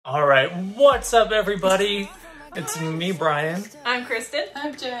All right, what's up, everybody? It's me, Brian. I'm Kristen.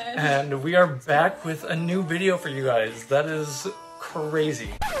 I'm Jen. And we are back with a new video for you guys. That is crazy.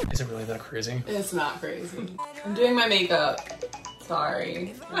 Is it really that crazy? It's not crazy. I'm doing my makeup.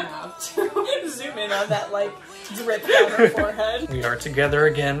 Sorry. I have to zoom in on that like drip down her forehead. We are together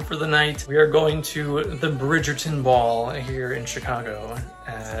again for the night. We are going to the Bridgerton Ball here in Chicago,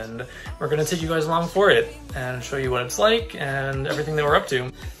 and we're gonna take you guys along for it and show you what it's like and everything that we're up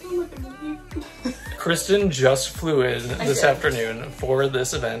to. Kristen just flew in this afternoon for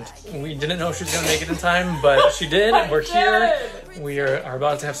this event. We didn't know she was gonna make it in time, but she did. We're here. We are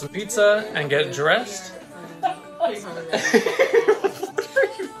about to have some pizza and get dressed.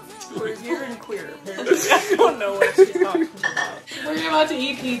 We're here and queer, apparently. I don't know what she's talking about. We're about to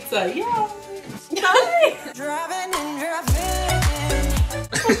eat pizza. Yeah. Hi. Driving and driving.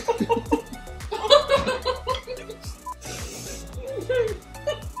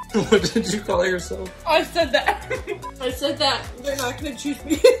 What did you call yourself? I said that. I said that they're not going to choose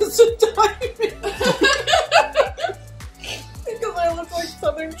me as a diamond. Because I look like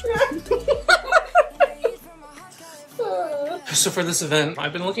Southern Track. So for this event,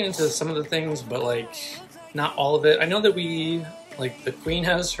 I've been looking into some of the things, but like not all of it. I know that we, like, the Queen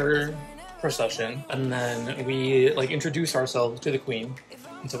has her procession, and then we like introduce ourselves to the Queen.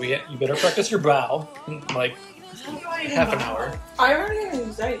 And so you better practice your bow in like half an hour. I already have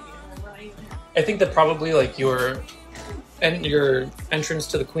anxiety. I think that probably like your entrance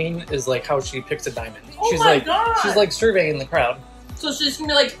to the Queen is like how she picks a diamond. Oh my God. She's like surveying the crowd. So she's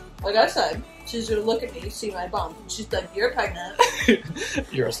gonna be like I said, she's gonna look at me, see my bump, and she's like, "You're pregnant.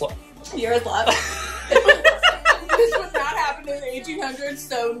 You're a slut. You're a slut." This would not happen in the 1800s,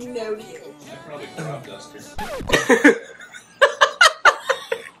 so no to you. I probably crop duster.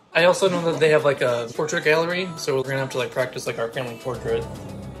 I also know that they have like a portrait gallery, so we're gonna have to like practice like our family portrait.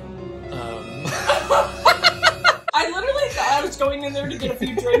 I literally thought I was going in there to get a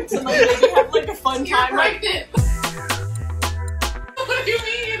few drinks and like maybe have like a fun time. Pregnant. What do you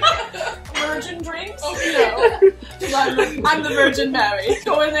mean? Virgin drinks? Oh, No. 'Cause I'm the Virgin Mary.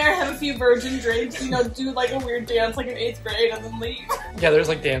 Go in there, have a few virgin drinks, do like a weird dance like in 8th grade and then leave. Yeah, there's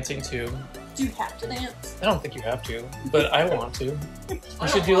like dancing too. Do you have to dance? I don't think you have to, but I want to. We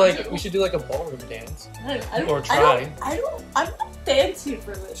should do like a ballroom dance. Or try. I'm not fancy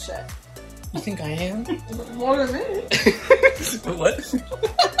for this shit. You think I am? More than me. What?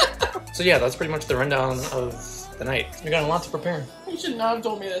 So yeah, that's pretty much the rundown of the night. We got a lot to prepare. You should not have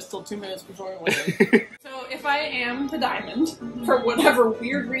told me this till 2 minutes before I went in. So if I am the diamond, for whatever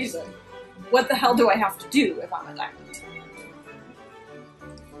weird reason, what the hell do I have to do if I'm a diamond?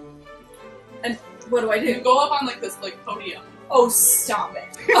 And what do I You do? go up on like this podium. Oh, stop it.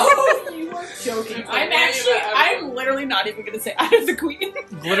 Oh, you are joking. I'm literally not even going to say I'm the Queen.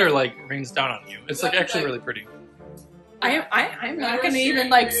 Glitter like rains down on you. It's like actually really pretty. I'm not going to even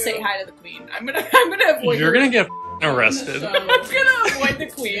like say hi to the Queen. I'm gonna avoid You're gonna get arrested. I'm gonna avoid the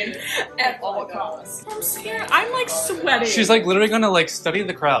Queen at all costs. I'm scared. I'm like sweating. She's like literally gonna like study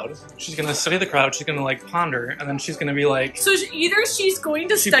the crowd. She's gonna study the crowd. She's gonna like ponder, and then she's gonna be like. So either she's going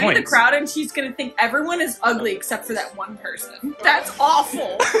to study the crowd and she's gonna think everyone is ugly except for that one person. That's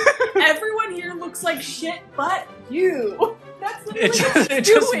awful. Everyone here looks like shit, but you. That's literally It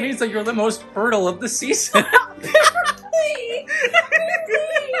just means that you're the most fertile of the season.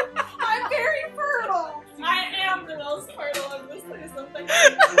 I'm very fertile. I am the most fertile of this season.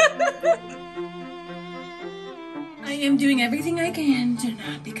 I am doing everything I can to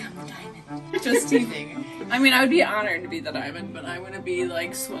not become a diamond. Just teasing. I mean, I would be honored to be the diamond, but I wouldn't be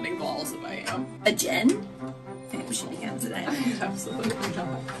like sweating balls if I am. A Jen? If she becomes a diamond. Absolutely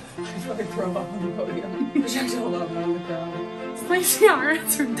not. She's gonna throw up on the podium. She's gonna love on the crowd. It's my tiara.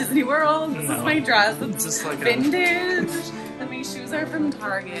 It's from Disney World. This is my dress. It's just like vintage. And my shoes are from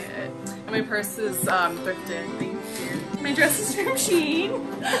Target. And my purse is thrifted. Thank you. My dress is from Shein.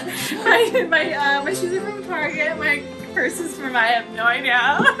 My shoes are from Target. My purse is from I have no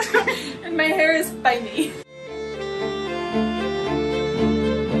idea. And my hair is by me.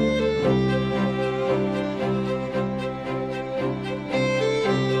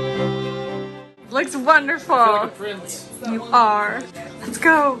 Looks wonderful. I feel like a prince. You are. Let's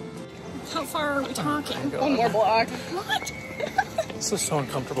go. How far are we talking? One more block. What? This is so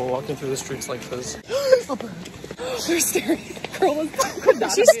uncomfortable walking through the streets like this. A bird. They're staring. Girl was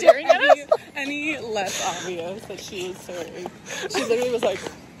She's staring at us. Any less obvious that she was staring. She literally was like.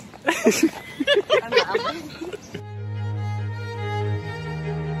 I'm laughing.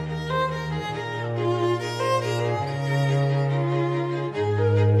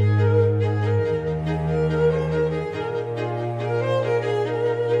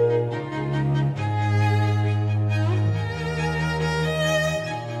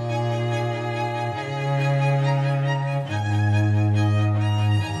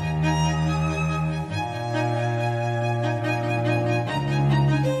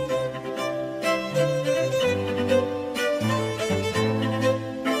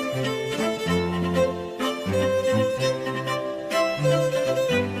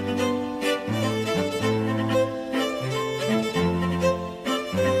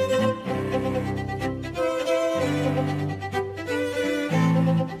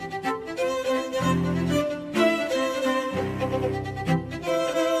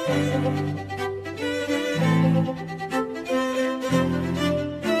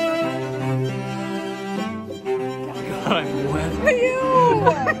 I'm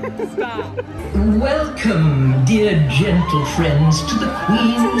wet. Stop. Welcome, dear gentle friends, to the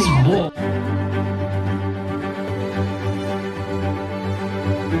Queen's Ball.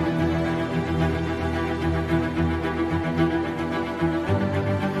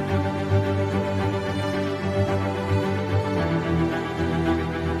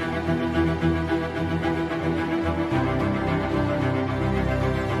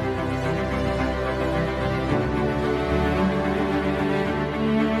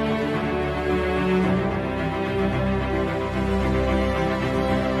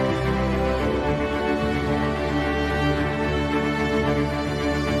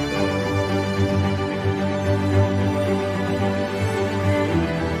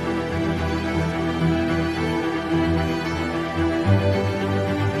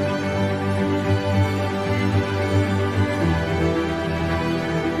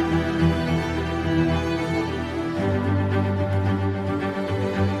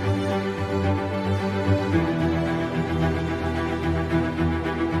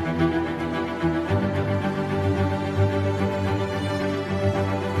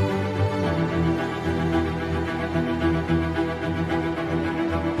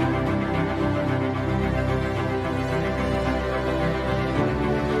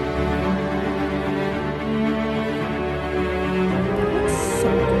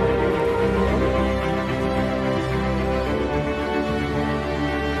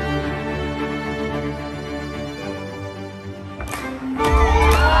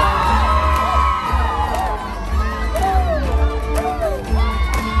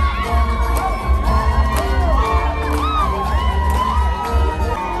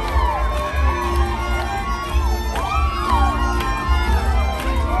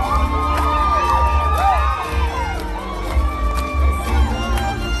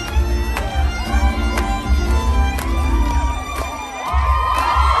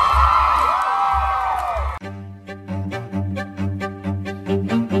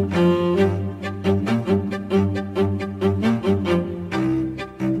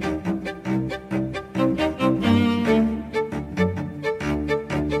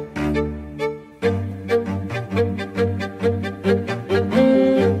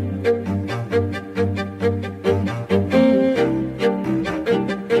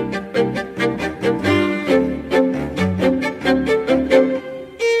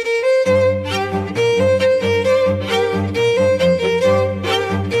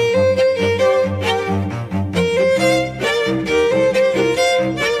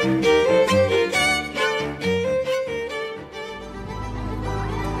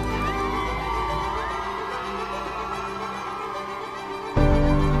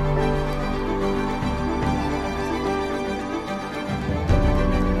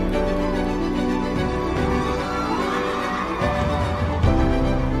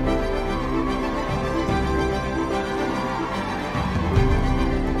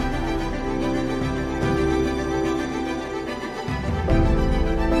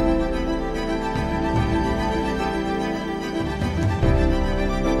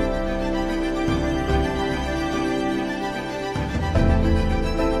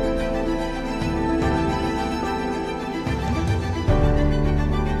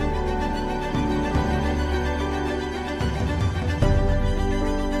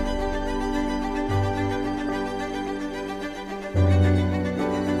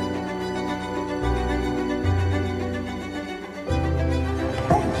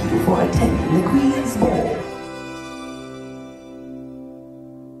 For attending the Queen's Ball.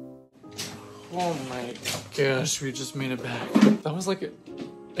 Oh my gosh, we just made it back. That was like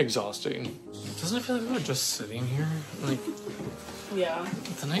exhausting. Doesn't it feel like we were just sitting here? Like, Yeah.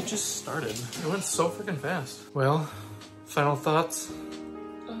 the night just started. It went so freaking fast. Well, final thoughts?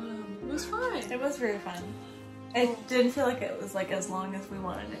 It was fun. It was very fun. It didn't feel like it was like as long as we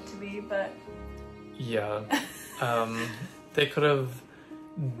wanted it to be, but Yeah. They could have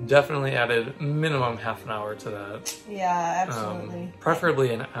definitely added minimum half an hour to that. yeah, absolutely.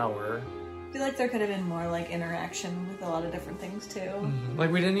 Preferably an hour. I feel like there could have been more like interaction with a lot of different things too.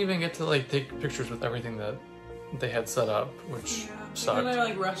 Like, we didn't even get to like take pictures with everything that they had set up, which sucked. And then I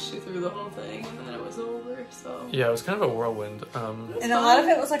like rushed you through the whole thing, and then it was over. So Yeah, it was kind of a whirlwind. And a lot of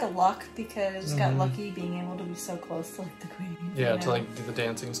it was like a luck because got lucky being able to be so close to like the queen. Yeah, you to know? like do the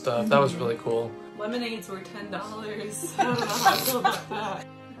dancing stuff. That was really cool. lemonades were $10. I don't know how I feel about that.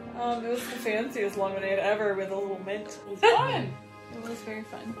 It was the fanciest lemonade ever with a little mint. It was fun. It was very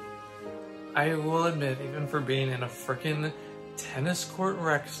fun. I will admit, even for being in a frickin' tennis court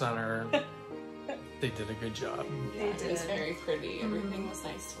rec center, they did a good job. They It was did. very pretty. Everything was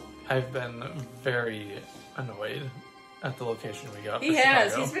nice. I've been very annoyed at the location we got. He for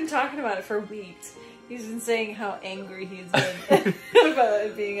has. Chicago. He's been talking about it for weeks. He's been saying how angry he's been about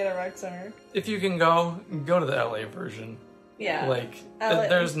it being at a rec center. If you can go to the LA version. Yeah. Like, LA.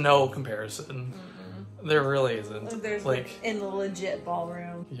 there's no comparison. There really isn't. There's like in the legit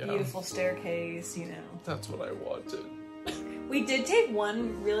ballroom, Yeah. beautiful staircase, you know. That's what I wanted. We did take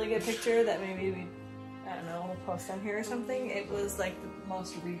one really good picture that maybe we, I don't know, we'll post on here or something. It was like the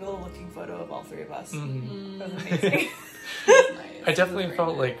most regal looking photo of all three of us. Mhm. It was amazing. I definitely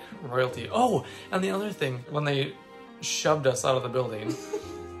felt like royalty. Oh, and the other thing, when they shoved us out of the building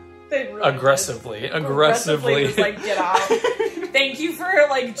They really aggressively, was like, get out. Thank you for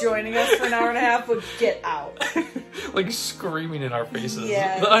like joining us for an hour and a half, but get out. like screaming in our faces.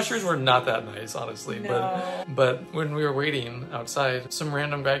 Yes. The ushers were not that nice, honestly. No. But when we were waiting outside, some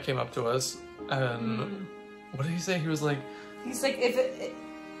random guy came up to us and what did he say? He was like, He's like, if it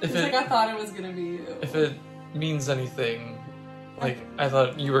He's like, I thought it was gonna be you. if it means anything, like I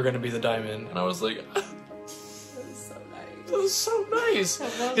thought you were gonna be the diamond, and I was like, That is so nice. that was so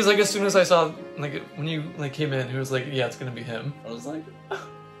nice. He's like, as soon as I saw, like when you like came in, he was like, yeah, it's gonna be him. I was like,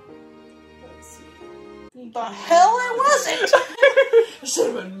 That's sweet. the hell it wasn't. it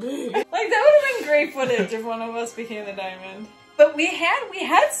should have been me. Like that would have been great footage if one of us became the diamond. But we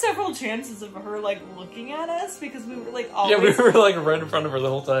had several chances of her like looking at us because we were like always Yeah, we were like right in front of her the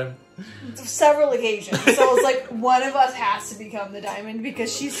whole time. several occasions. So it was like one of us has to become the diamond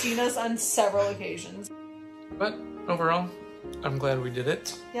because she's seen us on several occasions. But overall, I'm glad we did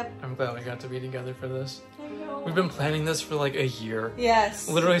it. Yep. I'm glad we got to be together for this. I know. We've been planning this for like a year. Yes.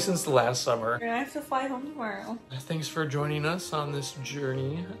 Literally since the last summer. We're gonna have to fly home tomorrow. Thanks for joining us on this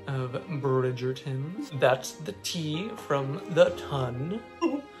journey of Bridgerton. That's the T from the ton.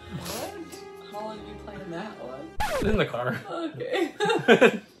 What? How long have you playing that one? In the car. Okay.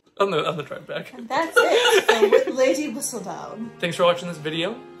 on the drive back. And that's it. So with Lady Whistledown. Thanks for watching this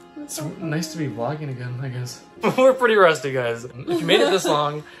video. It's nice to be vlogging again, I guess. We're pretty rusty, guys. If you made it this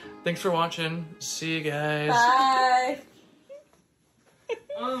long, thanks for watching. See you guys. Bye.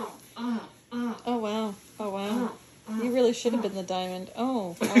 Oh wow. Oh wow. You really should have been the diamond.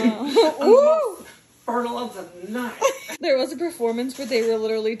 Oh wow. Ooh. Fertile of the night. There was a performance where they were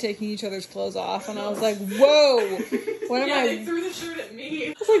literally taking each other's clothes off, and I was like, "Whoa, what am Yeah, they I?" threw the shirt at me.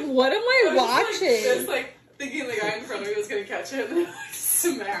 I was like, "What am I watching?" Just like thinking the guy in front of me was gonna catch it, and then like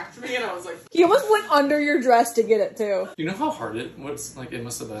smacked me, and I was like, He almost went under your dress to get it too. You know how hard it must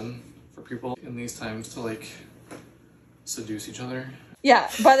have been for people in these times to like seduce each other? Yeah.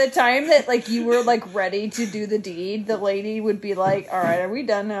 By the time that like you were like ready to do the deed, the lady would be like, "All right, are we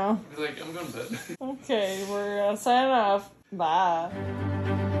done now?" I'd be like, I'm going to bed. Okay, we're signing off. Bye.